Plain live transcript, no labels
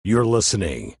You're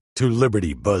listening to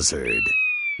Liberty Buzzard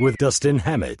with Dustin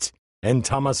Hammett and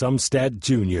Thomas Umstattd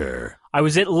Jr. I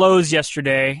was at Lowe's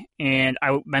yesterday, and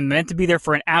I meant to be there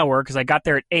for an hour because I got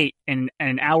there at 8, and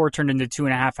an hour turned into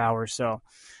 2.5 hours. So,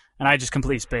 and I just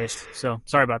completely spaced. So,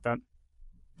 sorry about that.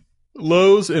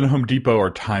 Lowe's and Home Depot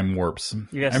are time warps.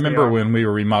 Yes, I remember when we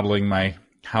were remodeling my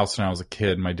house when I was a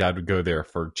kid, my dad would go there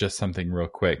for just something real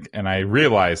quick, and I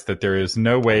realized that there is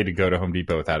no way to go to Home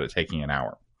Depot without it taking an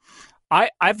hour.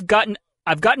 I've gotten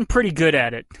pretty good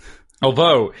at it.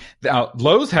 Although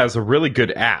Lowe's has a really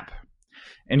good app,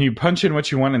 and you punch in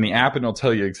what you want in the app, and it'll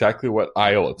tell you exactly what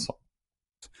aisle it's on.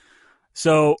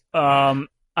 So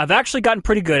I've actually gotten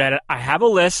pretty good at it. I have a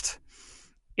list,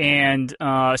 and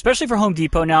especially for Home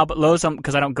Depot now, but Lowe's,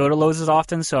 because I don't go to Lowe's as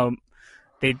often, so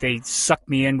they suck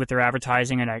me in with their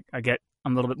advertising, and I'm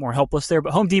a little bit more helpless there.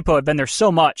 But Home Depot, I've been there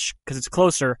so much because it's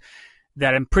closer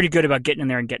that I'm pretty good about getting in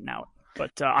there and getting out.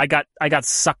 But I got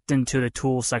sucked into the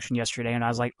tools section yesterday, and I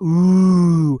was like,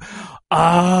 ooh,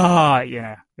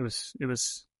 yeah, it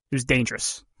was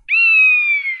dangerous.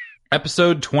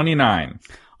 Episode 29.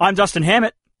 I'm Dustin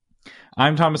Hammett.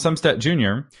 I'm Thomas Umstattd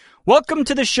Jr. Welcome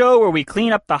to the show where we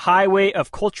clean up the highway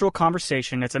of cultural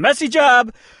conversation. It's a messy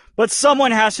job, but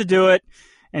someone has to do it,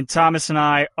 and Thomas and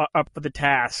I are up for the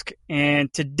task.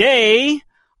 And today,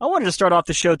 I wanted to start off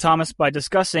the show, Thomas, by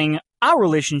discussing our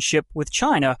relationship with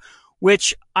China,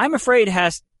 which I'm afraid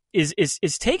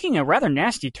is taking a rather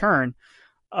nasty turn.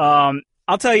 I'll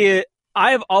tell you,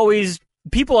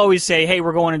 people always say, "Hey,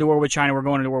 we're going into war with China. We're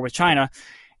going into war with China,"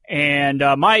 and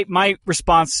my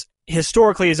response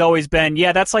historically has always been,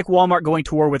 "Yeah, that's like Walmart going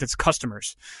to war with its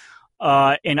customers."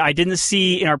 And I didn't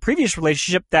see in our previous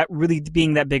relationship that really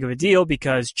being that big of a deal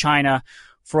because China,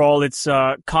 for all its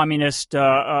communist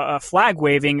flag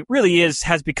waving, really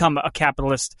has become a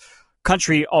capitalist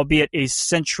country, albeit a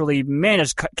centrally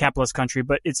managed capitalist country,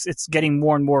 but it's getting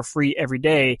more and more free every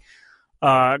day,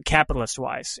 capitalist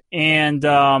wise. And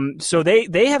so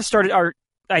they have started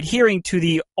adhering to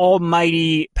the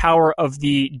almighty power of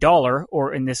the dollar,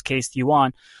 or in this case, the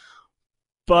yuan.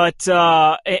 But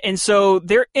and so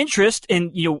their interest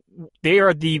in, they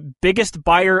are the biggest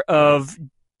buyer of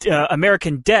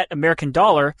American debt, American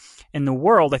dollar in the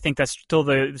world. I think that's still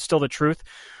the truth.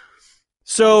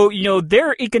 So,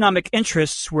 their economic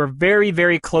interests were very,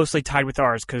 very closely tied with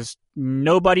ours because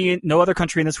no other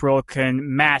country in this world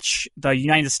can match the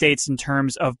United States in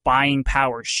terms of buying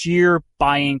power, sheer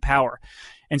buying power.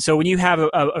 And so when you have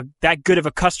that good of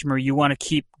a customer, you want to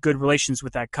keep good relations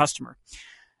with that customer.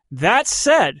 That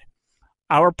said,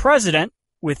 our president,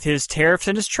 with his tariffs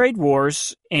and his trade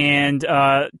wars and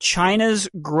China's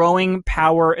growing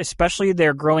power, especially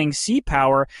their growing sea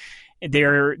power,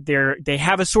 they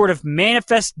have a sort of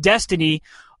manifest destiny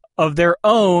of their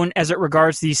own as it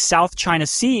regards the South China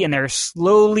Sea, and they're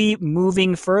slowly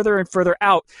moving further and further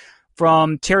out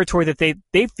from territory that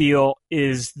they feel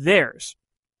is theirs.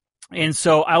 And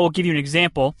so I will give you an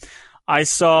example. I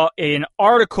saw an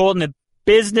article in the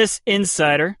Business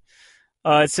Insider.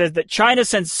 It says that China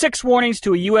sent 6 warnings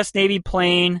to a U.S. Navy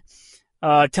plane,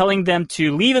 telling them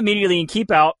to leave immediately and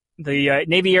keep out. The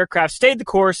Navy aircraft stayed the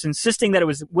course, insisting that it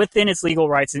was within its legal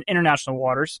rights in international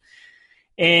waters.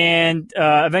 And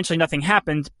eventually nothing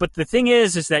happened. But the thing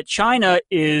is that China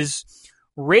is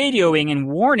radioing and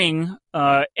warning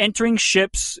entering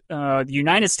ships, the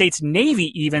United States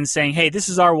Navy even saying, hey, this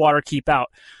is our water, keep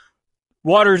out.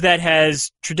 Water that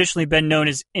has traditionally been known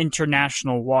as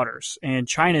international waters. And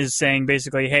China is saying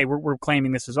basically, hey, we're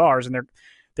claiming this is ours. And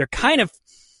they're kind of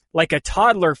like a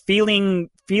toddler feeling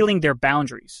their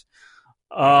boundaries.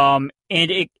 And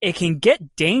it can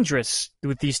get dangerous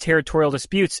with these territorial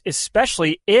disputes,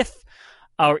 especially if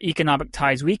our economic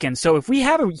ties weaken. So if we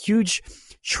have a huge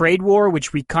trade war,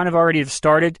 which we kind of already have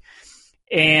started,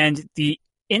 and the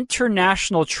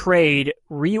international trade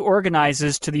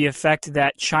reorganizes to the effect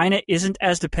that China isn't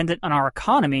as dependent on our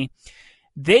economy,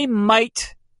 they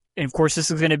might, and of course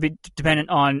this is going to be dependent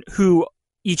on who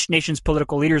each nation's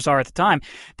political leaders are at the time,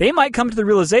 they might come to the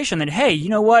realization that, hey, you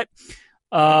know what?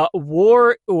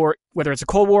 War, or whether it's a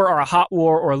Cold War or a hot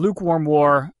war or a lukewarm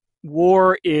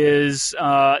war is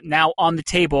now on the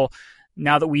table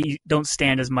now that we don't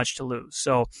stand as much to lose.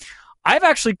 So I've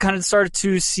actually kind of started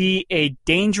to see a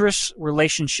dangerous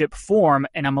relationship form,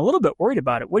 and I'm a little bit worried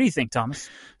about it. What do you think, Thomas?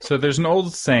 So there's an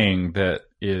old saying that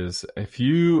is, if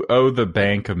you owe the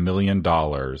bank $1 million,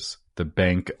 the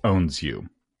bank owns you.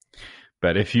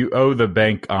 But if you owe the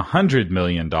bank $100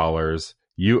 million,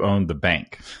 you own the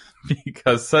bank.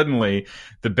 Because suddenly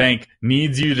the bank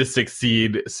needs you to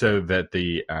succeed so that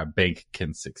the bank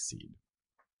can succeed.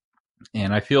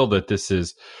 And I feel that this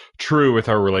is true with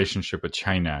our relationship with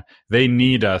China. They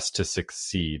need us to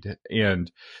succeed.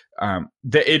 And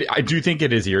I do think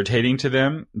it is irritating to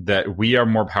them that we are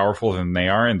more powerful than they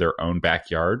are in their own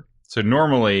backyard. So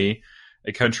normally,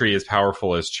 a country as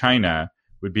powerful as China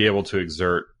would be able to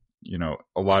exert,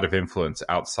 a lot of influence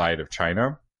outside of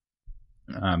China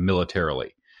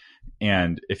militarily.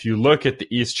 And if you look at the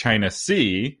East China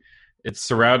Sea, it's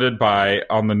surrounded by,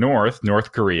 on the north,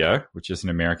 North Korea, which is an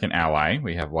American ally.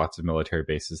 We have lots of military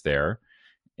bases there.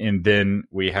 And then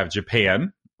we have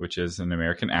Japan, which is an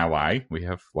American ally. We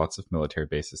have lots of military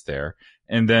bases there.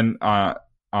 And then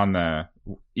on the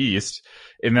east,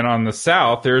 and then on the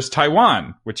south, there's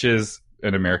Taiwan, which is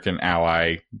an American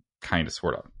ally, kind of,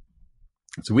 sort of.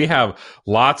 So we have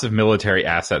lots of military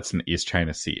assets in the East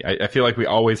China Sea. I feel like we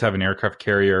always have an aircraft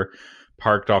carrier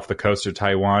parked off the coast of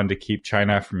Taiwan to keep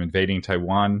China from invading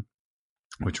Taiwan,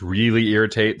 which really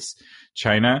irritates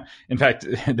China. In fact,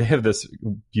 they have this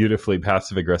beautifully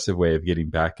passive-aggressive way of getting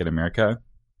back at America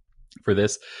for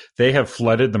this. They have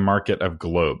flooded the market of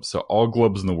globes. So all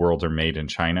globes in the world are made in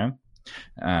China,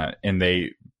 and they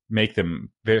make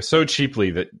them so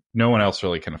cheaply that no one else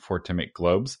really can afford to make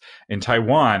globes. In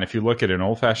Taiwan, if you look at an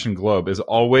old-fashioned globe, is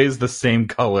always the same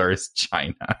color as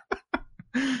China.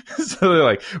 So they're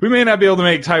like, we may not be able to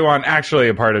make Taiwan actually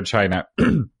a part of China,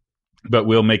 but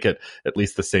we'll make it at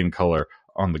least the same color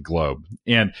on the globe.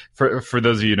 And for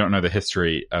those of you who don't know the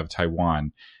history of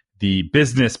Taiwan, the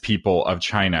business people of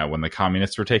China, when the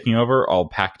communists were taking over, all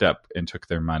packed up and took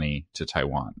their money to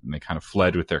Taiwan. And they kind of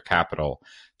fled with their capital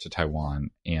to Taiwan.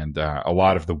 And a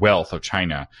lot of the wealth of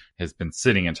China has been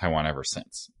sitting in Taiwan ever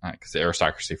since, because the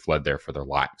aristocracy fled there for their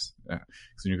lives. Because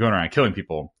when you're going around killing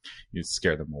people, you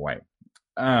scare them away.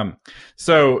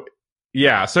 So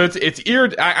it's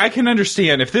I can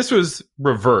understand if this was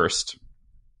reversed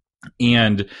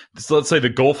and let's say the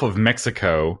Gulf of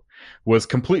Mexico was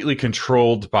completely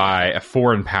controlled by a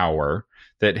foreign power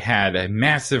that had a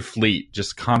massive fleet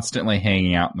just constantly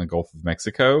hanging out in the Gulf of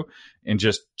Mexico and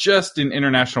just in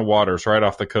international waters right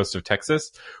off the coast of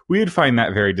Texas, we would find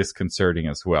that very disconcerting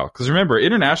as well. Because remember,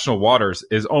 international waters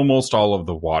is almost all of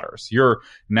the waters. Your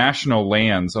national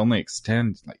lands only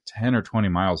extend like 10 or 20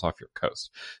 miles off your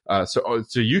coast.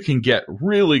 So you can get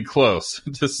really close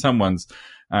to someone's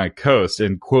coast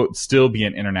and, quote, still be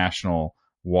in international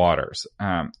waters,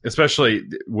 especially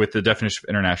with the definition of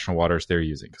international waters they're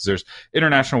using, because there's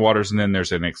international waters and then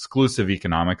there's an exclusive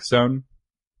economic zone,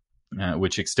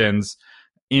 which extends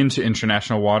into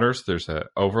international waters. There's an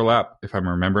overlap, if I'm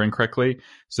remembering correctly.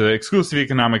 So the exclusive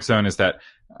economic zone is that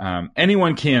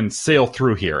anyone can sail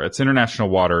through here. It's international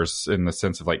waters in the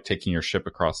sense of like taking your ship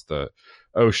across the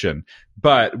ocean,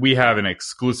 but we have an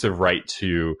exclusive right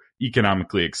to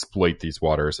economically exploit these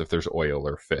waters if there's oil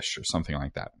or fish or something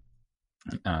like that.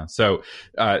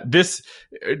 This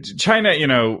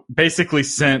China, basically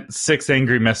sent 6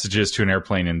 angry messages to an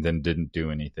airplane and then didn't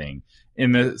do anything.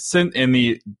 In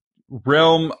the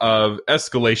realm of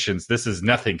escalations, this is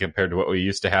nothing compared to what we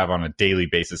used to have on a daily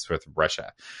basis with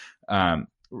Russia.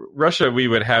 Russia, we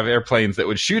would have airplanes that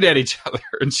would shoot at each other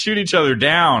and shoot each other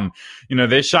down.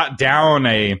 They shot down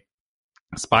a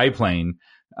spy plane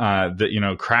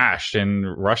that crashed in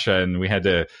Russia, and we had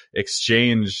to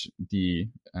exchange the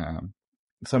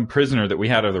some prisoner that we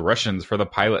had of the Russians for the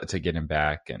pilot to get him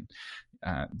back. And,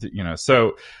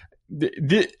 so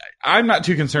I'm not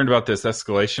too concerned about this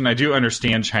escalation. I do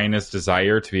understand China's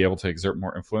desire to be able to exert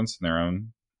more influence in their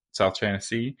own South China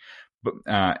Sea,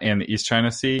 and the East China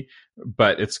Sea,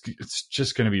 but it's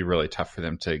just going to be really tough for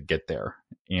them to get there.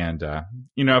 And,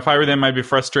 if I were them, I'd be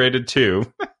frustrated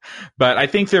too, but I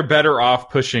think they're better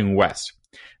off pushing west.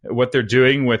 What they're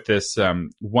doing with this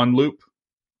one loop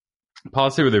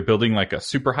policy where they're building like a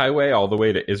superhighway all the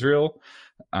way to Israel,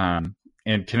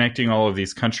 and connecting all of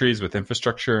these countries with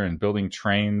infrastructure and building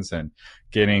trains and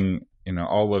getting,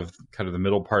 all of kind of the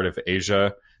middle part of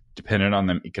Asia dependent on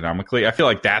them economically. I feel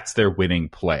like that's their winning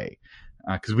play,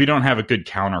 because we don't have a good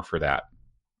counter for that.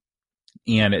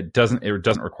 And it doesn't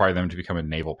require them to become a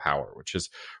naval power, which is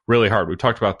really hard. We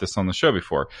talked about this on the show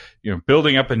before.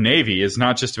 Building up a navy is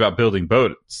not just about building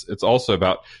boats. It's also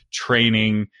about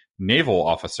training naval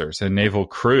officers and naval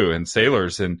crew and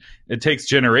sailors, and it takes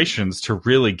generations to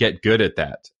really get good at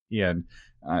that. And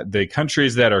the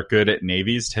countries that are good at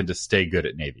navies tend to stay good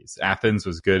at navies. Athens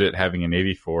was good at having a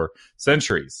navy for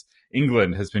centuries.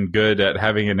 England has been good at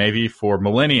having a navy for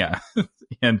millennia.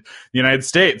 And the United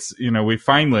States, we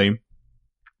finally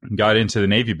got into the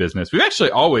Navy business. We've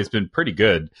actually always been pretty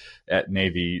good at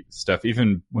Navy stuff,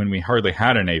 even when we hardly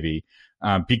had a Navy.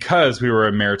 Because we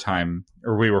were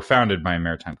we were founded by a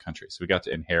maritime country. So we got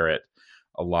to inherit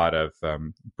a lot of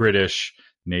British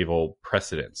naval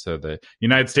precedent. So the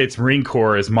United States Marine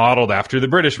Corps is modeled after the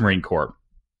British Marine Corps.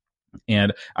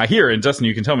 And I hear, and Dustin,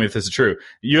 you can tell me if this is true,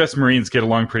 U.S. Marines get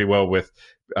along pretty well with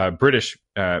British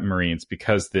Marines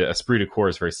because the esprit de corps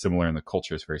is very similar and the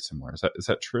culture is very similar. Is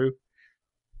that true?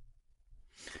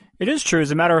 It is true.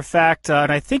 As a matter of fact,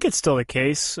 and I think it's still the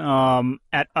case,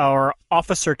 at our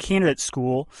officer candidate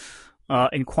school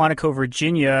in Quantico,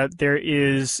 Virginia, there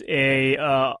is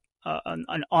an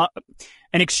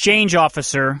exchange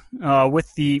officer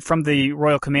from the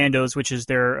Royal Commandos, which is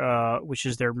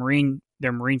their Marine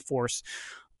force,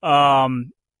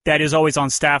 that is always on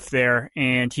staff there,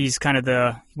 and he's kind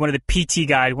of one of the PT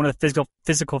guys, one of the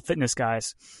physical fitness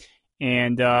guys,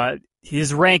 and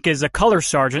his rank is a color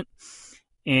sergeant.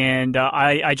 And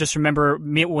I just remember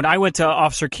when I went to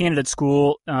officer candidate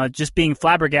school, just being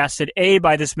flabbergasted, A,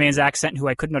 by this man's accent, who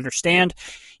I couldn't understand,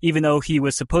 even though he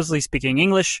was supposedly speaking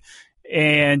English,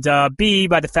 and B,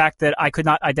 by the fact that I could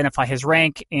not identify his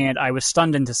rank, and I was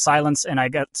stunned into silence, and I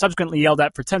got subsequently yelled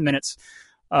at for 10 minutes,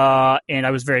 and I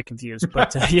was very confused.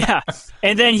 But yeah,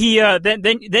 and then he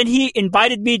then he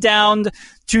invited me down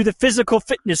to the physical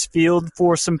fitness field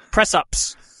for some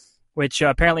press-ups, which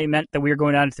apparently meant that we were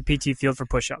going down to the PT field for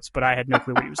push-ups, but I had no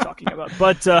clue what he was talking about.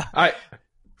 But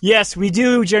yes, we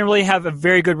do generally have a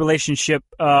very good relationship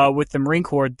with the Marine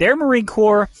Corps. Their Marine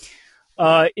Corps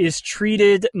is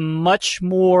treated much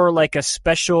more like a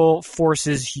special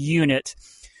forces unit,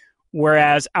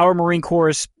 whereas our Marine Corps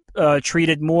is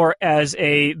treated more as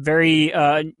a very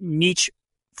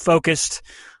niche-focused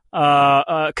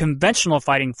conventional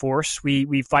fighting force.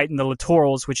 We fight in the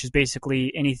littorals, which is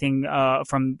basically anything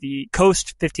from the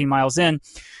coast 15 miles in,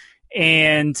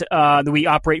 and we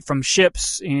operate from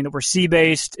ships, and we're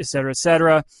sea-based, et cetera, et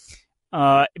cetera.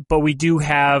 But we do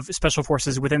have special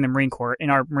forces within the Marine Corps,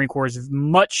 and our Marine Corps is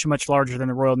much, much larger than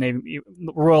the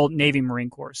Royal Navy Marine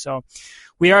Corps. So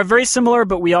we are very similar,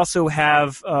 but we also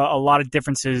have a lot of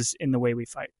differences in the way we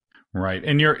fight. Right.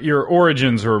 And your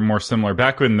origins are more similar.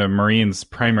 Back when the Marines'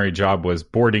 primary job was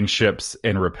boarding ships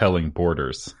and repelling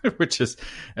boarders, which is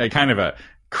kind of a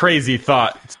crazy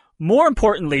thought. More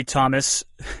importantly, Thomas,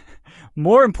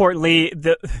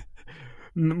 the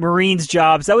Marines'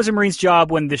 jobs, that was a Marines'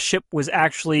 job when the ship was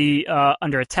actually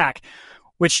under attack,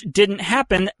 which didn't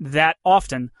happen that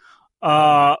often.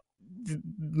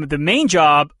 The main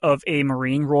job of a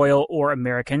Marine, Royal or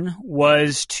American,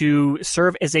 was to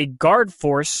serve as a guard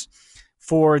force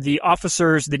for the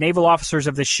naval officers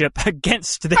of the ship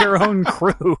against their own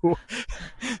crew.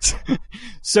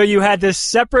 So you had this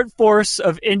separate force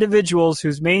of individuals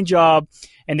whose main job,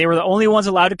 and they were the only ones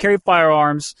allowed to carry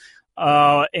firearms,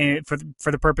 and for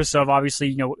the purpose of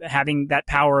obviously, having that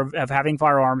power of having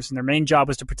firearms, and their main job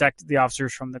was to protect the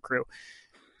officers from the crew.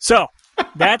 So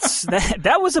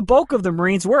that was a bulk of the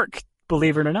Marines' work,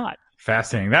 believe it or not.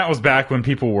 Fascinating. That was back when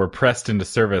people were pressed into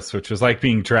service, which was like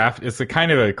being drafted. It's a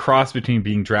kind of a cross between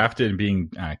being drafted and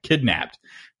being kidnapped,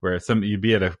 where you'd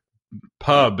be at a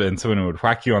pub and someone would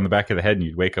whack you on the back of the head and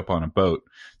you'd wake up on a boat,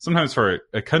 sometimes for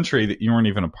a country that you weren't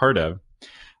even a part of.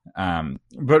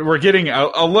 But we're getting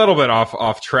a little bit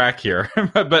off track here.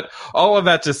 But all of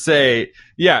that to say,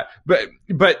 yeah,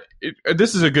 but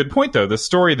this is a good point, though. The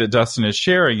story that Dustin is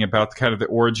sharing about kind of the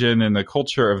origin and the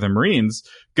culture of the Marines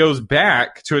goes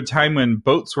back to a time when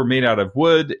boats were made out of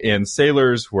wood and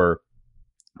sailors were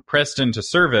pressed into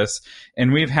service,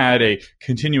 and we've had a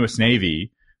continuous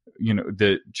Navy,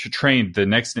 that trained the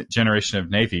next generation of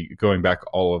Navy going back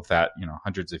all of that,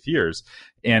 hundreds of years.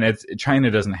 And China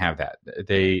doesn't have that.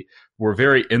 They were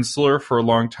very insular for a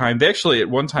long time. They actually, at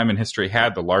one time in history,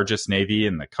 had the largest Navy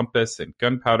and the compass and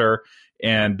gunpowder.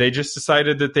 And they just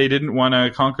decided that they didn't want to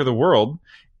conquer the world.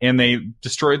 And they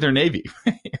destroyed their Navy,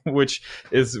 which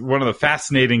is one of the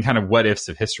fascinating kind of what ifs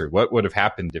of history. What would have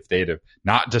happened if they'd have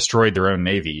not destroyed their own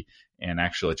Navy and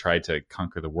actually tried to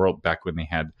conquer the world back when they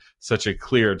had such a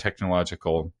clear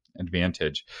technological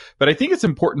advantage? But I think it's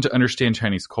important to understand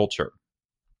Chinese culture.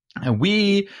 And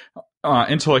we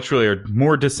intellectually are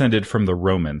more descended from the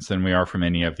Romans than we are from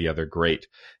any of the other great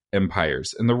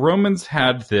empires. And the Romans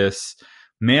had this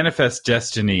manifest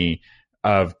destiny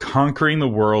of conquering the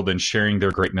world and sharing their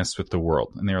greatness with the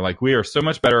world. And they're like, we are so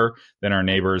much better than our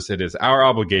neighbors. It is our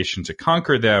obligation to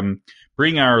conquer them,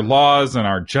 bring our laws and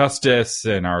our justice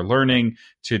and our learning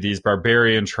to these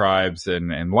barbarian tribes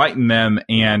and enlighten them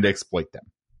and exploit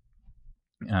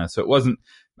them. So it wasn't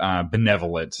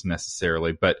benevolent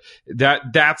necessarily, but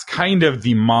that's kind of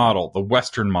the model, the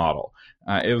Western model.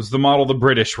 It was the model the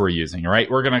British were using, right?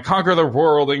 We're going to conquer the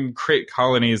world and create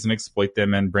colonies and exploit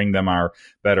them and bring them our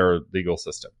better legal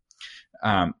system.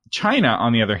 China,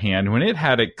 on the other hand, when it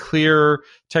had a clear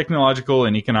technological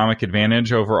and economic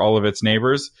advantage over all of its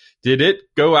neighbors, did it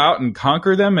go out and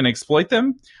conquer them and exploit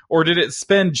them? Or did it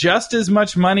spend just as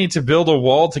much money to build a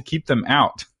wall to keep them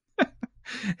out?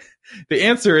 The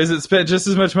answer is it spent just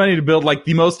as much money to build like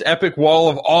the most epic wall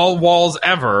of all walls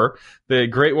ever, the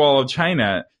Great Wall of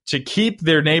China, to keep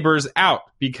their neighbors out,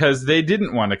 because they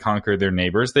didn't want to conquer their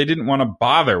neighbors. They didn't want to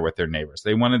bother with their neighbors.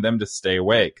 They wanted them to stay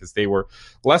away because they were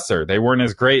lesser. They weren't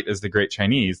as great as the Great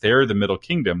Chinese. They're the Middle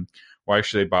Kingdom. Why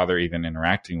should they bother even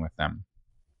interacting with them?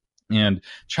 And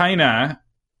China...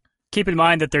 Keep in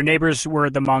mind that their neighbors were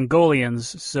the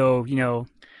Mongolians, so,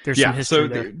 there's some history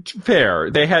there. Fair.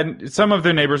 They had some of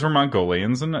their neighbors were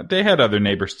Mongolians, and they had other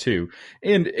neighbors too.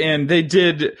 And they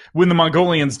did, when the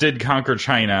Mongolians did conquer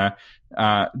China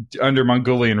under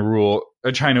Mongolian rule,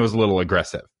 China was a little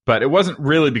aggressive. But it wasn't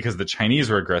really because the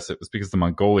Chinese were aggressive; it was because the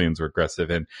Mongolians were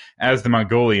aggressive. And as the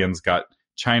Mongolians got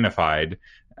Chinified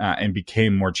and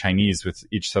became more Chinese with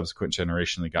each subsequent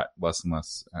generation, they got less and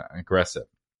less aggressive.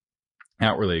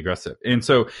 Outwardly aggressive. And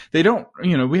so they don't,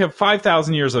 we have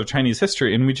 5,000 years of Chinese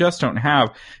history, and we just don't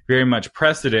have very much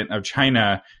precedent of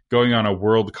China going on a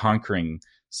world conquering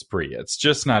spree. It's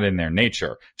just not in their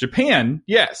nature. Japan,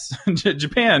 yes.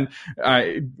 Japan,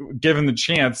 given the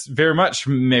chance, very much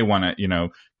may want to,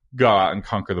 go out and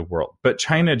conquer the world. But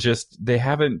China they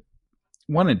haven't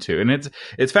wanted to. And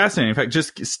it's fascinating. In fact,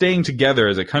 just staying together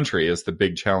as a country is the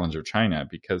big challenge of China,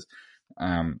 because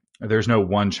there's no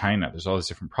one China. There's all these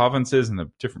different provinces, and the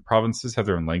different provinces have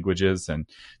their own languages, and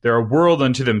they're a world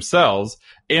unto themselves.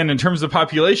 And in terms of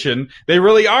population, they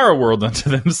really are a world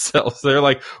unto themselves. They're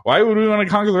like, why would we want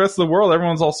to conquer the rest of the world?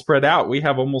 Everyone's all spread out. We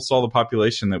have almost all the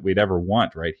population that we'd ever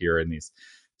want right here in these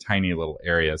tiny little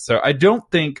areas. So I don't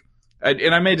think,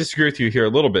 and I may disagree with you here a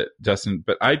little bit, Dustin,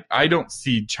 but I don't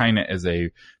see China as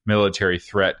a military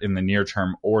threat in the near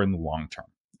term or in the long term.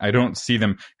 I don't see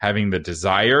them having the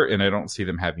desire, and I don't see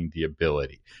them having the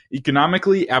ability.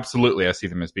 Economically, absolutely, I see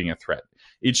them as being a threat.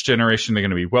 Each generation, they're going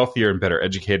to be wealthier and better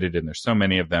educated, and there's so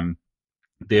many of them.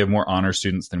 They have more honor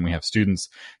students than we have students.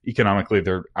 Economically,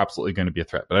 they're absolutely going to be a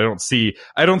threat. But I don't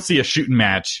see a shooting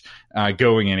match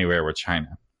going anywhere with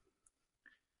China.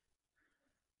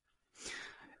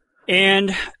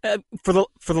 And for the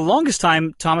longest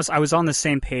time, Thomas, I was on the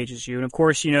same page as you. And of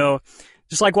course,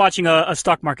 just like watching a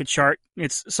stock market chart,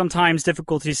 it's sometimes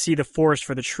difficult to see the forest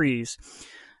for the trees.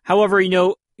 However,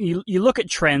 you look at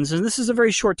trends, and this is a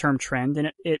very short-term trend,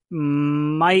 and it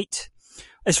might,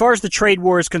 as far as the trade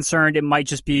war is concerned, it might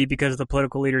just be because of the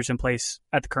political leaders in place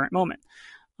at the current moment.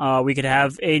 We could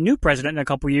have a new president in a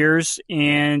couple years,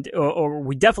 or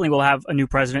we definitely will have a new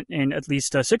president in at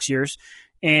least 6 years,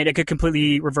 and it could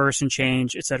completely reverse and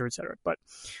change, et cetera, et cetera. But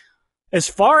as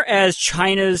far as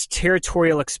China's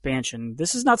territorial expansion,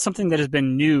 this is not something that has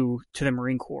been new to the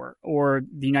Marine Corps or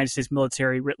the United States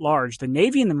military writ large. The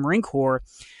Navy and the Marine Corps,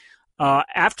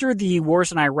 after the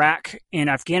wars in Iraq and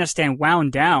Afghanistan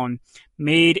wound down,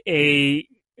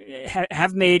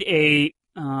 have made a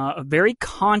very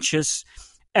conscious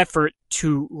effort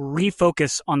to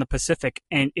refocus on the Pacific,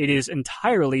 and it is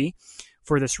entirely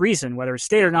for this reason, whether it's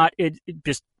stated or not. It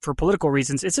just for political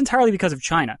reasons. It's entirely because of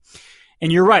China.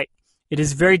 And you're right. It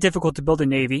is very difficult to build a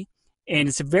Navy, and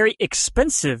it's very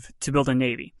expensive to build a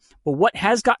Navy. But what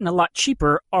has gotten a lot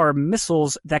cheaper are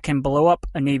missiles that can blow up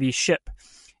a Navy ship.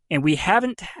 And we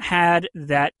haven't had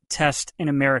that test in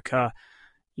America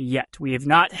yet. We have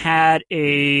not had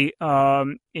an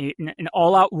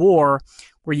all-out war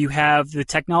where you have the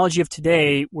technology of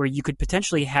today where you could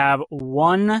potentially have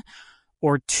one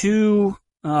or two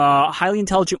highly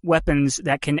intelligent weapons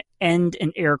that can end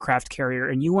an aircraft carrier.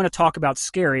 And you want to talk about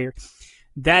scary.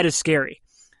 That is scary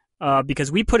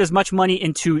because we put as much money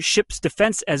into ships'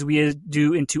 defense as we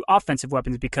do into offensive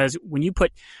weapons, because when you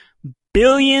put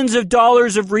billions of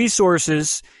dollars of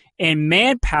resources and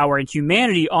manpower and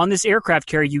humanity on this aircraft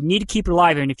carrier, you need to keep it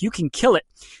alive. And if you can kill it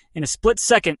in a split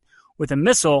second with a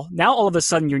missile, now all of a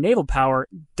sudden your naval power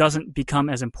doesn't become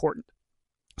as important.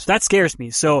 So that scares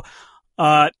me. So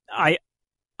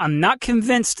I'm not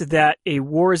convinced that a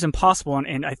war is impossible,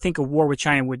 and I think a war with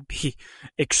China would be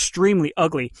extremely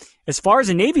ugly. As far as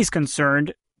the Navy is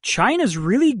concerned, China's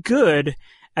really good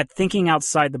at thinking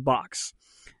outside the box.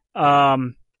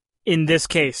 In this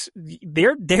case,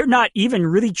 they're not even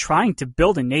really trying to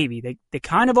build a Navy. They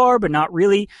kind of are, but not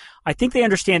really. I think they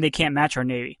understand they can't match our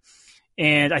Navy.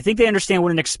 And I think they understand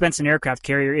what an expense an aircraft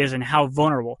carrier is and how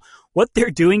vulnerable. What they're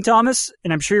doing, Thomas,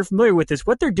 and I'm sure you're familiar with this,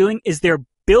 what they're doing is they're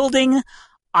building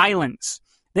islands.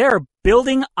 They are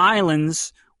building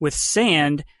islands with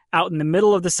sand out in the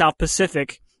middle of the South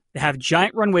Pacific, They have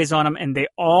giant runways on them, and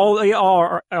all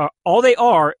they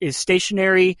are is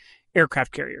stationary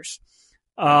aircraft carriers.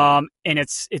 And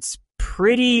it's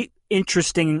pretty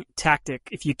interesting tactic.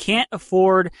 If you can't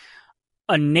afford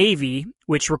a navy,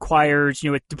 which requires,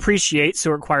 it depreciates,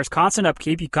 so it requires constant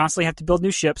upkeep. You constantly have to build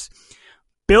new ships.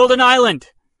 Build an island.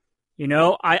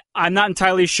 I'm not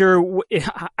entirely sure.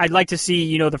 I'd like to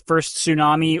see, the first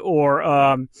tsunami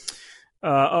or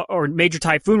major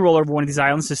typhoon roll over one of these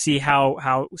islands to see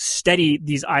how steady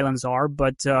these islands are,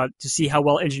 but to see how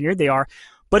well engineered they are.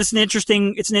 But it's an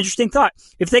interesting thought.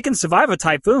 If they can survive a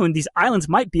typhoon, these islands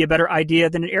might be a better idea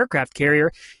than an aircraft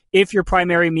carrier if your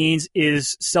primary means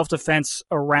is self-defense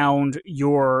around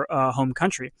your home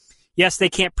country. Yes, they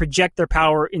can't project their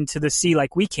power into the sea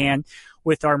like we can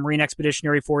with our Marine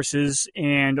Expeditionary Forces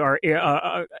and our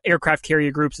aircraft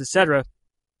carrier groups, etc.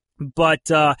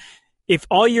 But if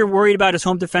all you're worried about is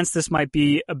home defense, this might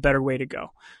be a better way to go.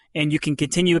 And you can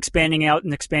continue expanding out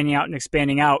to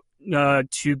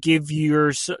give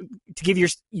your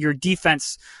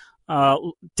defense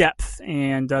depth.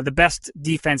 And the best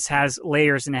defense has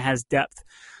layers and it has depth.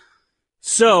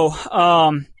 So,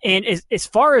 and as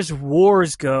far as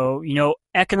wars go,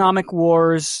 economic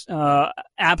wars,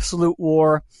 absolute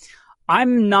war,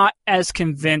 I'm not as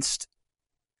convinced.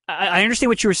 I understand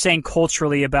what you were saying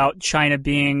culturally about China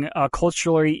being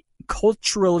culturally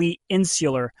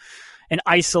insular and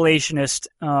isolationist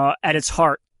at its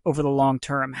heart over the long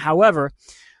term. However,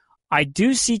 I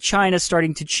do see China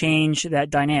starting to change that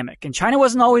dynamic. And China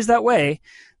wasn't always that way.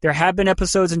 There have been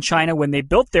episodes in China when they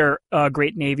built their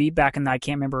great navy back in, I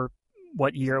can't remember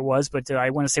what year it was, but I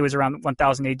want to say it was around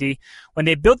 1000 AD. When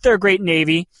they built their great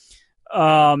navy,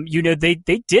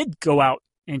 they did go out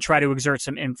and try to exert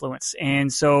some influence.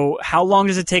 And so how long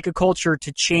does it take a culture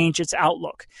to change its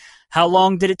outlook? How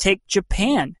long did it take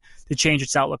Japan to change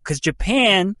its outlook? Because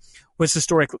Japan was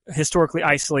historically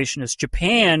isolationist.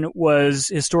 Japan was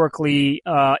historically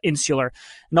insular.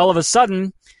 And all of a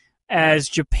sudden, as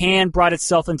Japan brought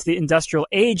itself into the industrial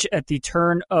age at the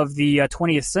turn of the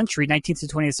 20th century, 19th to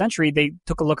 20th century, they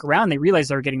took a look around. They realized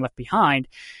they were getting left behind.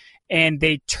 And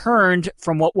they turned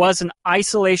from what was an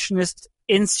isolationist,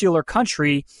 insular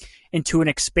country into an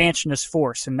expansionist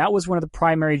force. And that was one of the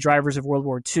primary drivers of World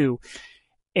War II.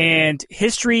 And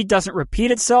history doesn't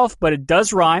repeat itself, but it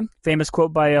does rhyme. Famous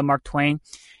quote by Mark Twain.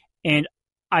 And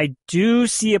I do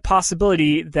see a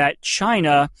possibility that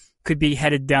China could be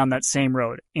headed down that same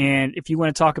road. And if you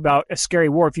want to talk about a scary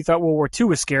war, if you thought World War II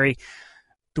was scary,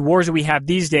 the wars that we have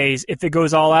these days, if it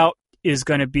goes all out, is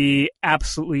going to be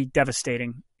absolutely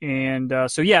devastating. And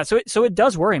so it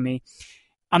does worry me.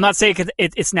 I'm not saying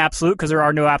it's an absolute, because there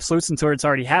are no absolutes until it's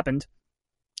already happened.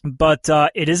 But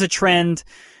it is a trend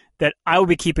that I will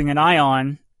be keeping an eye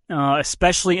on,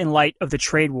 especially in light of the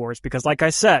trade wars. Because like I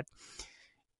said,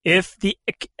 if the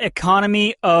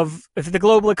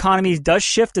global economy does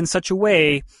shift in such a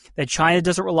way that China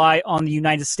doesn't rely on the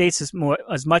United States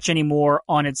as much anymore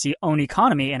on its own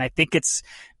economy, and I think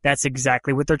that's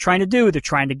exactly what they're trying to do. They're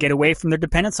trying to get away from their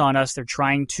dependence on us. They're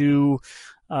trying to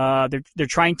they're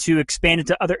trying to expand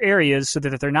into other areas so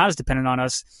that they're not as dependent on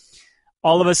us.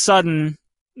 All of a sudden,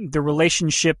 the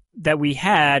relationship that we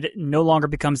had no longer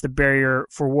becomes the barrier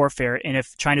for warfare. And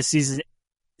if China sees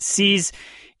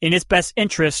in its best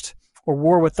interest or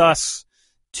war with us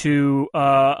to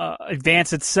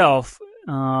advance itself,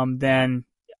 then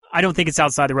I don't think it's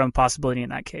outside the realm of possibility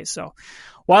in that case. So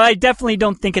while I definitely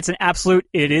don't think it's an absolute,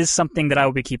 it is something that I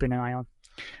will be keeping an eye on.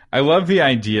 I love the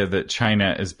idea that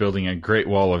China is building a Great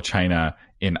Wall of China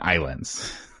in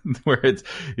islands. Where it's,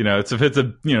 if it's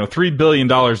 $3 billion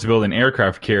to build an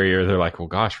aircraft carrier, they're like, well,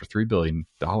 gosh, for $3 billion,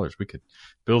 we could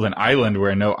build an island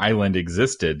where no island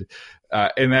existed.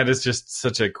 And that is just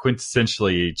such a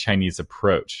quintessentially Chinese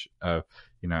approach of,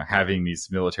 having these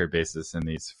military bases and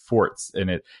these forts.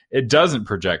 And it doesn't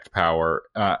project power.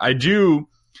 I do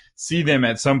see them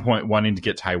at some point wanting to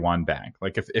get Taiwan back.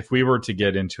 Like if we were to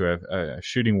get into a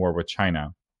shooting war with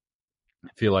China, I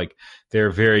feel like their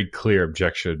very clear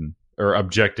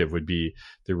objective would be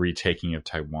the retaking of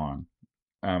Taiwan.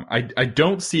 I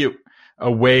don't see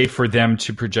a way for them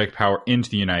to project power into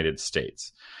the United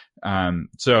States.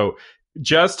 So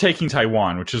just taking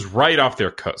Taiwan, which is right off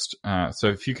their coast. So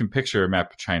if you can picture a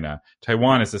map of China,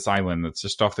 Taiwan is this island that's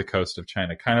just off the coast of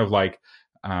China, kind of like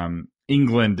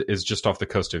England is just off the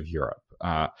coast of Europe.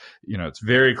 It's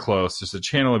very close. There's a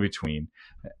channel in between.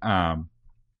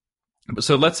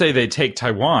 So let's say they take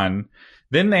Taiwan,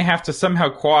 then they have to somehow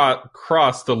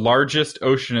cross the largest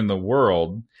ocean in the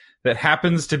world that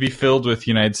happens to be filled with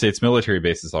United States military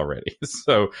bases already.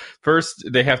 So first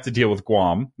they have to deal with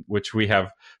Guam, which we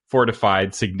have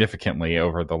fortified significantly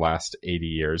over the last 80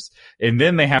 years. And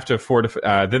then they have to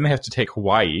then they have to take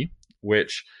Hawaii,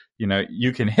 which,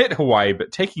 you can hit Hawaii,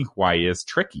 but taking Hawaii is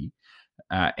tricky.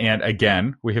 And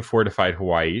again, we have fortified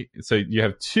Hawaii. So you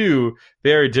have two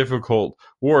very difficult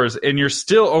wars, and you're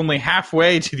still only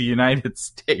halfway to the United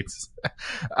States,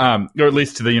 or at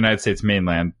least to the United States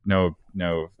mainland. No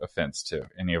offense to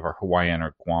any of our Hawaiian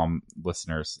or Guam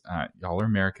listeners. Y'all are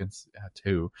Americans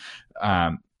too.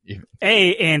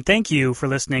 Hey, and thank you for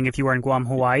listening if you are in Guam,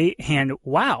 Hawaii, and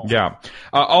wow. Yeah.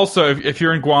 Also, if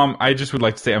you're in Guam, I just would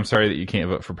like to say I'm sorry that you can't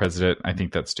vote for president. I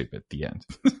think that's stupid. The end.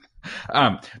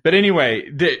 But anyway,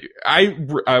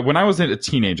 when I was a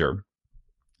teenager,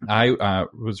 I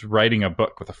was writing a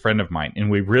book with a friend of mine, and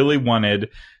we really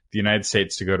wanted the United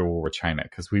States to go to war with China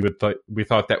because we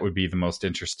thought that would be the most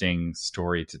interesting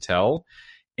story to tell.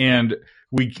 And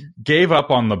we gave up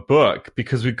on the book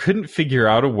because we couldn't figure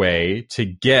out a way to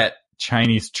get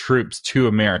Chinese troops to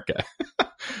America.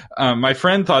 My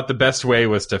friend thought the best way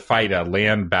was to fight a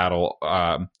land battle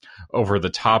over the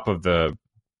top of the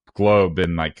globe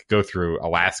and go through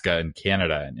Alaska and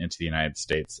Canada and into the United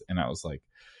States. And I was like,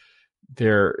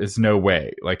 there is no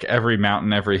way. Every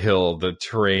mountain, every hill, the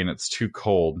terrain, it's too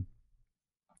cold.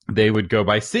 They would go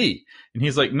by sea. And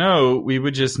he's like, no, we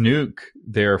would just nuke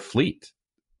their fleet.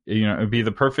 It would be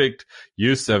the perfect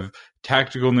use of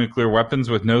tactical nuclear weapons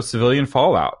with no civilian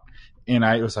fallout. And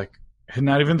I was like, I had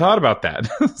not even thought about that.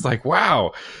 It's like,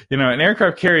 wow, an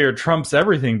aircraft carrier trumps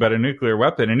everything but a nuclear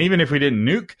weapon. And even if we didn't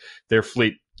nuke their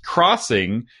fleet,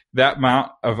 crossing that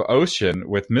amount of ocean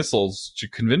with missiles,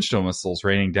 conventional missiles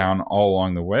raining down all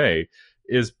along the way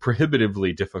is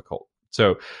prohibitively difficult.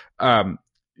 So,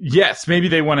 yes, maybe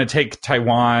they want to take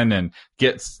Taiwan and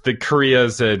get the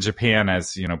Koreas, Japan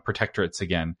as, protectorates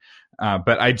again.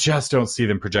 But I just don't see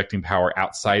them projecting power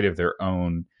outside of their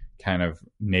own kind of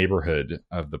neighborhood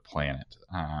of the planet.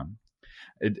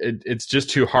 It's just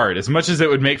too hard. As much as it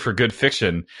would make for good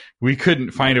fiction, we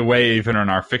couldn't find a way, even in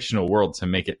our fictional world, to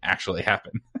make it actually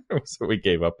happen. So we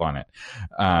gave up on it.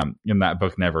 And that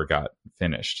book never got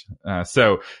finished.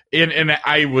 And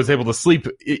I was able to sleep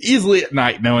easily at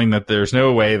night knowing that there's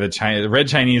no way the Red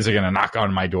Chinese are going to knock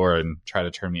on my door and try to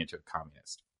turn me into a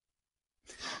communist.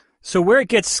 So where it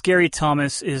gets scary,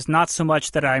 Thomas, is not so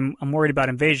much that I'm worried about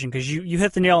invasion, because you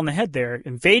hit the nail on the head there.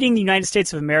 Invading the United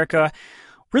States of America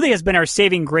really has been our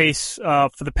saving grace for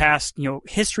the past,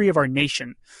 history of our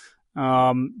nation.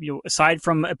 Aside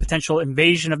from a potential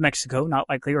invasion of Mexico, not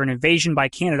likely, or an invasion by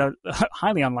Canada,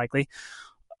 highly unlikely,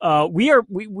 we are.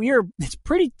 It's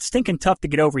pretty stinking tough to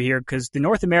get over here because the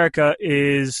North America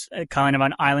is kind of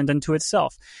an island unto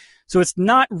itself. So it's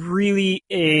not really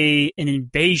an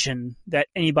invasion that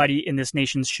anybody in this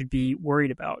nation should be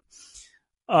worried about.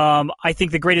 I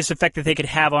think the greatest effect that they could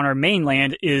have on our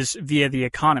mainland is via the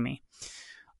economy.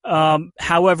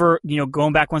 However,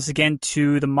 going back once again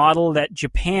to the model that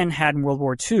Japan had in World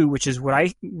War II, which is what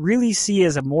I really see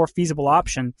as a more feasible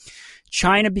option,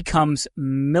 China becomes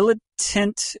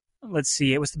militant. Let's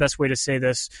see, what's the best way to say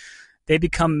this? They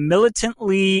become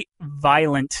militantly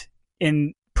violent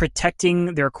in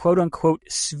protecting their quote-unquote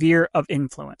sphere of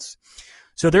influence.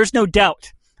 So there's no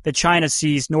doubt that China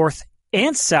sees North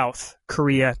and South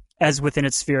Korea as within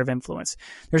its sphere of influence.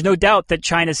 There's no doubt that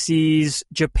China sees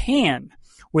Japan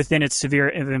within its sphere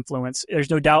of influence. There's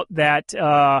no doubt that,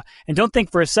 and don't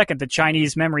think for a second that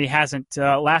Chinese memory hasn't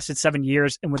lasted 7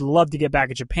 years and would love to get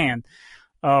back at Japan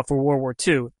for World War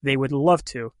II. They would love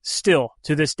to, still,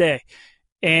 to this day.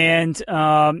 And,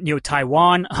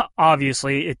 Taiwan,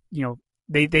 obviously,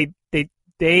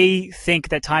 they think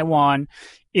that Taiwan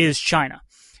is China.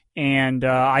 And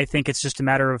I think it's just a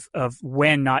matter of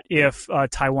when, not if,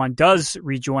 Taiwan does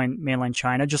rejoin mainland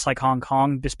China, just like Hong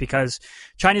Kong, just because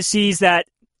China sees that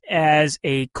as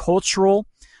a cultural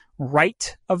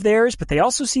right of theirs, but they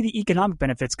also see the economic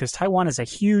benefits because Taiwan is a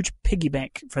huge piggy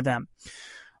bank for them.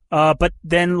 But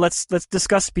then let's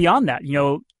discuss beyond that.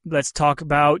 Let's talk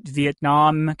about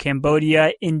Vietnam,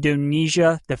 Cambodia,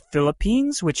 Indonesia, the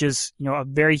Philippines, which is, a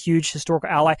very huge historical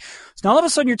ally. So now all of a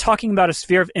sudden you're talking about a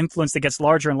sphere of influence that gets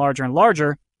larger and larger and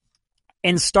larger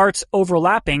and starts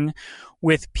overlapping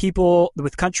with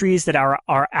countries that are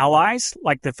our allies,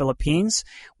 like the Philippines,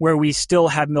 where we still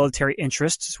have military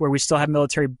interests, where we still have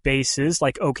military bases,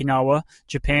 like Okinawa,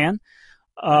 Japan.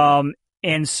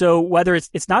 And so whether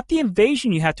it's not the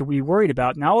invasion you have to be worried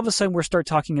about, now all of a sudden we're start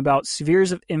talking about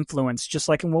spheres of influence, just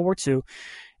like in World War II,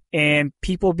 and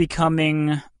people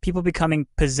becoming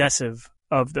possessive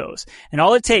of those. And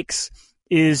all it takes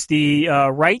is the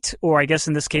right, or I guess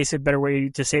in this case a better way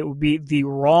to say it would be the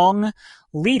wrong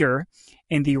leader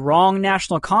and the wrong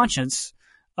national conscience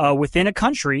within a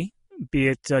country be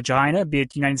it China, be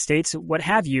it the United States, what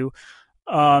have you,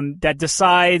 that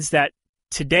decides that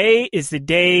today is the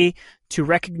day to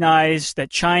recognize that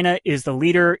China is the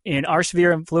leader in our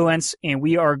sphere of influence, and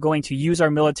we are going to use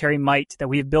our military might that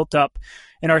we have built up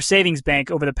in our savings bank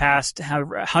over the past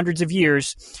hundreds of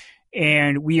years,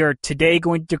 and we are today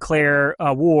going to declare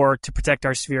a war to protect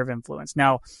our sphere of influence.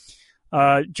 Now,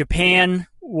 Japan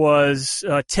was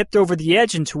tipped over the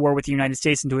edge into war with the United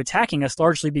States, into attacking us,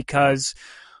 largely because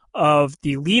of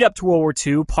the lead up to World War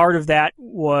II. Part of that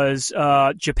was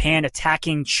Japan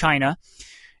attacking China,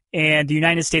 and the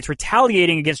United States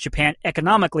retaliating against Japan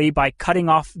economically by cutting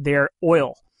off their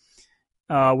oil,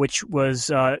 which was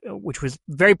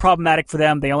very problematic for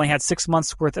them. They only had 6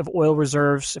 months worth of oil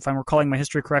reserves, if I'm recalling my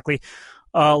history correctly,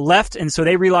 left, and so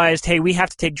they realized, hey, we have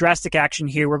to take drastic action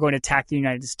here. We're going to attack the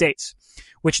United States,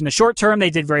 which in the short term they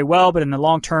did very well, but in the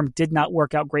long term did not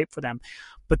work out great for them.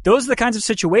 But those are the kinds of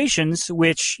situations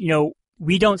which,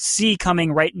 we don't see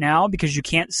coming right now because you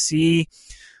can't see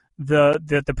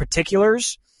the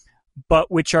particulars,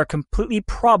 but which are completely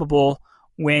probable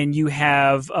when you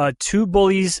have two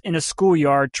bullies in a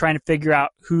schoolyard trying to figure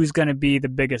out who's going to be the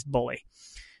biggest bully.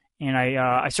 And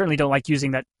I certainly don't like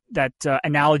using that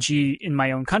analogy in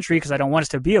my own country because I don't want us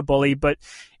to be a bully, but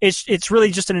it's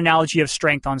really just an analogy of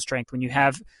strength on strength. When you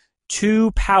have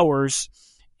two powers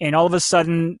and all of a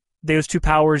sudden those two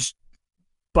powers,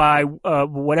 by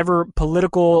whatever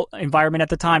political environment at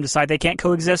the time, decide they can't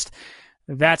coexist,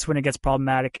 that's when it gets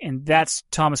problematic. And that's,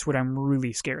 Thomas, what I'm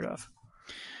really scared of.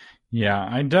 Yeah,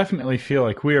 I definitely feel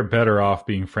like we are better off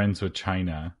being friends with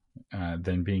China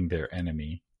than being their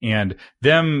enemy. And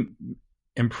them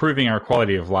improving our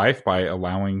quality of life by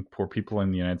allowing poor people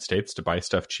in the United States to buy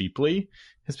stuff cheaply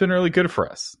has been really good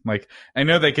for us. Like, I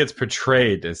know that gets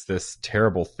portrayed as this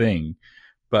terrible thing,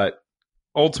 but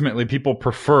ultimately people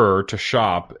prefer to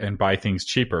shop and buy things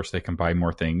cheaper so they can buy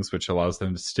more things, which allows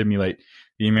them to stimulate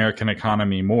the American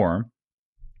economy more.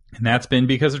 And that's been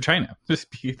because of China.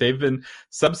 They've been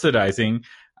subsidizing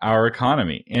our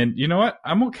economy. And you know what?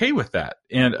 I'm okay with that.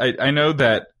 And I know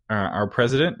that our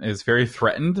president is very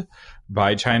threatened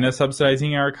by China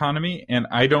subsidizing our economy. And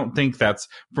I don't think that's,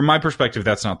 from my perspective,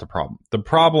 that's not the problem. The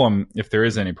problem, if there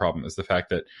is any problem, is the fact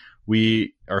that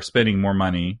we are spending more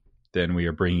money than we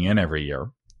are bringing in every year,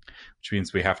 which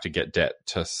means we have to get debt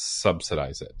to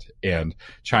subsidize it. And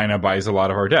China buys a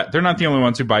lot of our debt. They're not the only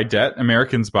ones who buy debt.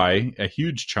 Americans buy a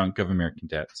huge chunk of American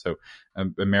debt. So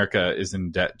America is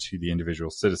in debt to the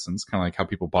individual citizens, kind of like how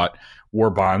people bought war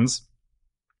bonds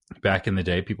back in the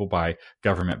day. People buy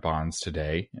government bonds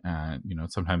today.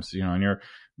 Sometimes,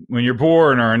 when you're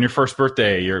born or on your first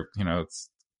birthday, it's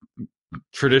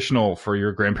traditional for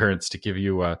your grandparents to give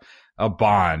you a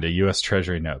bond, a U.S.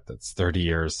 Treasury note that's 30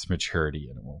 years maturity,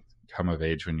 and it will come of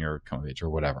age when you're come of age or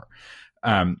whatever.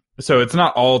 So it's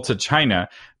not all to China,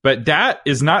 but that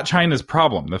is not China's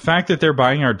problem. The fact that they're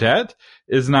buying our debt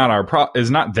is not is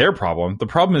not their problem. The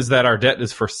problem is that our debt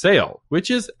is for sale,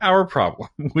 which is our problem.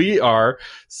 We are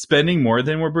spending more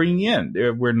than we're bringing in.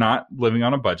 We're not living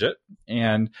on a budget,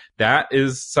 and that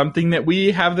is something that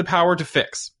we have the power to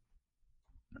fix.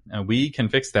 We can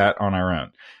fix that on our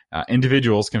own.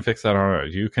 Individuals can fix that on our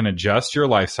own. You can adjust your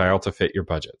lifestyle to fit your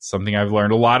budget. Something I've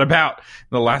learned a lot about in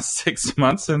the last 6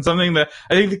 months, and something that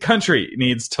I think the country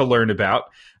needs to learn about.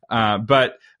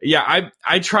 But yeah,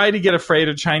 I try to get afraid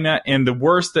of China, and the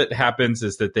worst that happens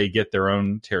is that they get their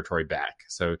own territory back.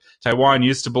 So Taiwan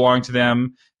used to belong to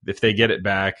them. If they get it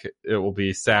back, it will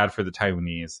be sad for the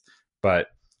Taiwanese, but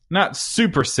not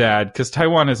super sad, because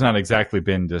Taiwan has not exactly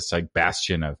been this like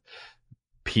bastion of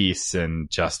peace and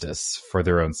justice for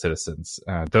their own citizens.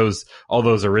 All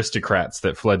those aristocrats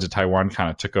that fled to Taiwan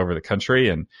kind of took over the country,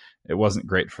 and it wasn't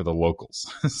great for the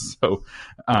locals. So,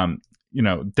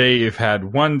 they've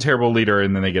had one terrible leader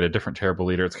and then they get a different terrible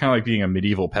leader. It's kind of like being a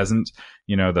medieval peasant.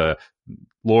 The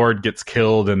lord gets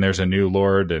killed and there's a new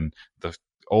lord, and the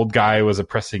old guy was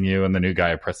oppressing you and the new guy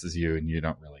oppresses you and you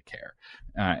don't really care.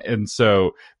 And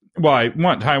so, while I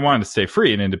want Taiwan to stay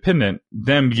free and independent,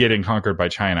 them getting conquered by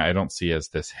China, I don't see as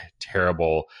this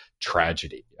terrible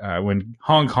tragedy. When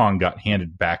Hong Kong got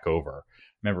handed back over,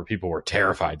 remember, people were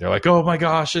terrified. They're like, oh my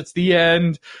gosh, it's the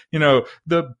end.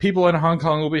 The people in Hong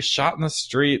Kong will be shot in the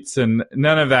streets, and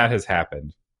none of that has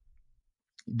happened.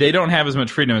 They don't have as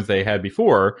much freedom as they had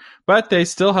before, but they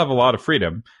still have a lot of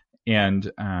freedom.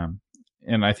 And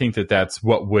I think that that's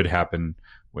what would happen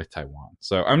with Taiwan.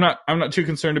 So I'm not too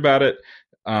concerned about it.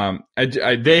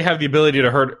 they have the ability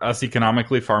to hurt us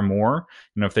economically far more.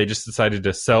 If they just decided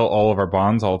to sell all of our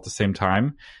bonds all at the same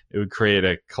time, it would create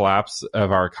a collapse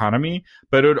of our economy,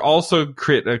 but it would also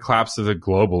create a collapse of the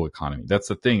global economy. That's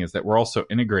the thing, is that we're also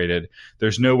integrated.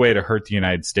 There's no way to hurt the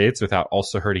United States without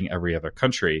also hurting every other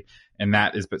country. And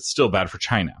that is, but still bad for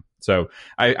China. So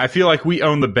I feel like we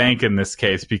own the bank in this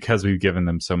case because we've given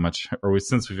them so much,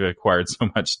 since we've acquired so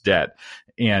much debt.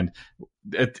 And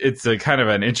it's a kind of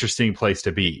an interesting place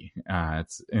to be.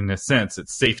 It's, in a sense,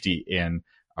 it's safety in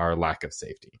our lack of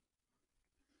safety.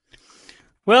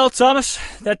 Well, Thomas,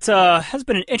 that has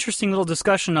been an interesting little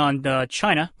discussion on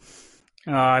China.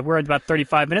 We're at about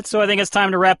 35 minutes, so I think it's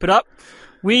time to wrap it up.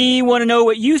 We want to know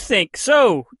what you think,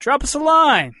 so drop us a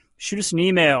line, shoot us an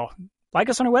email, like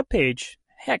us on our webpage.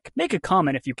 Heck, make a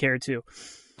comment if you care to.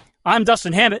 I'm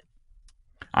Dustin Hammett.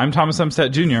 I'm Thomas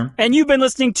Umstattd Jr. And you've been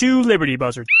listening to Liberty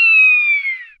Buzzard.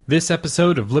 This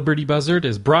episode of Liberty Buzzard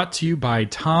is brought to you by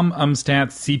Tom Umstattd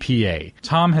CPA.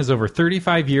 Tom has over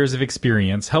 35 years of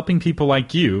experience helping people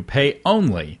like you pay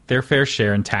only their fair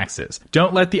share in taxes.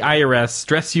 Don't let the IRS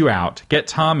stress you out. Get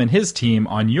Tom and his team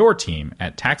on your team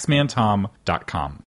at taxmantom.com.